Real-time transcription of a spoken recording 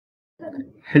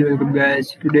Hello, welcome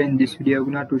guys. Today in this video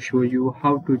I'm going to show you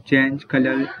how to change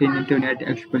color in Internet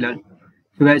Explorer.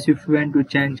 So guys, if you want to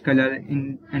change color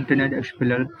in Internet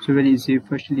Explorer, so very easy.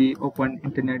 Firstly, open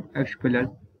Internet Explorer.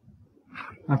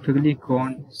 After click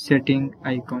on setting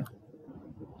icon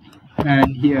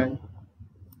and here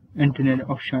Internet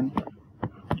option.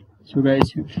 So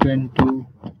guys, if you want to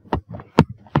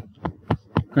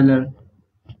color,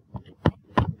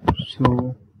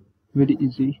 so very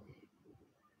easy.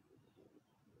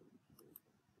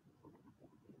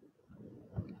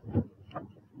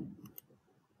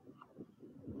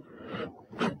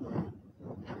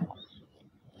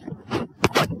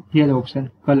 Here the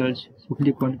option colors, so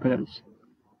click on colors.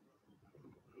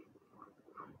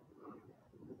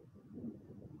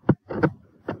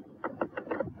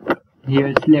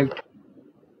 Here select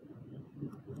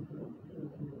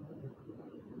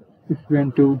if you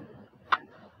want to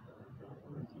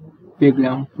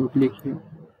background, so click here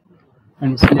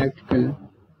and select color.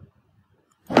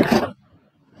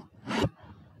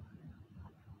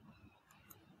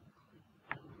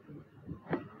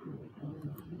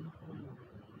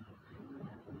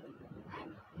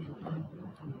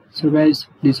 So guys,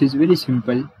 this is very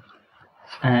simple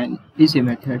and easy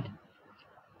method.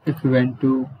 If you want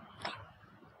to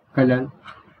color,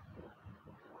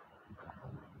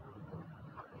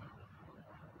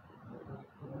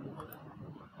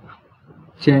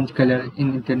 change color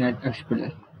in Internet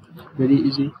Explorer, very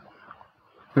easy.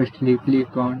 Firstly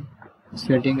click on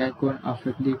setting icon,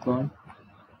 after click on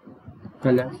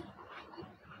color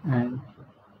and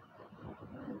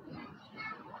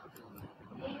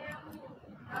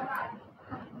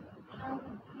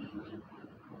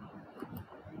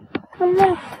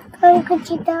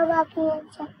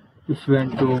if you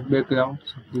want to background,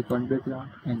 so click on background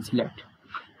and select.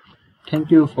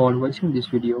 Thank you for watching this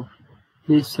video.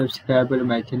 Please subscribe to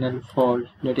my channel for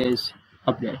latest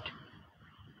update.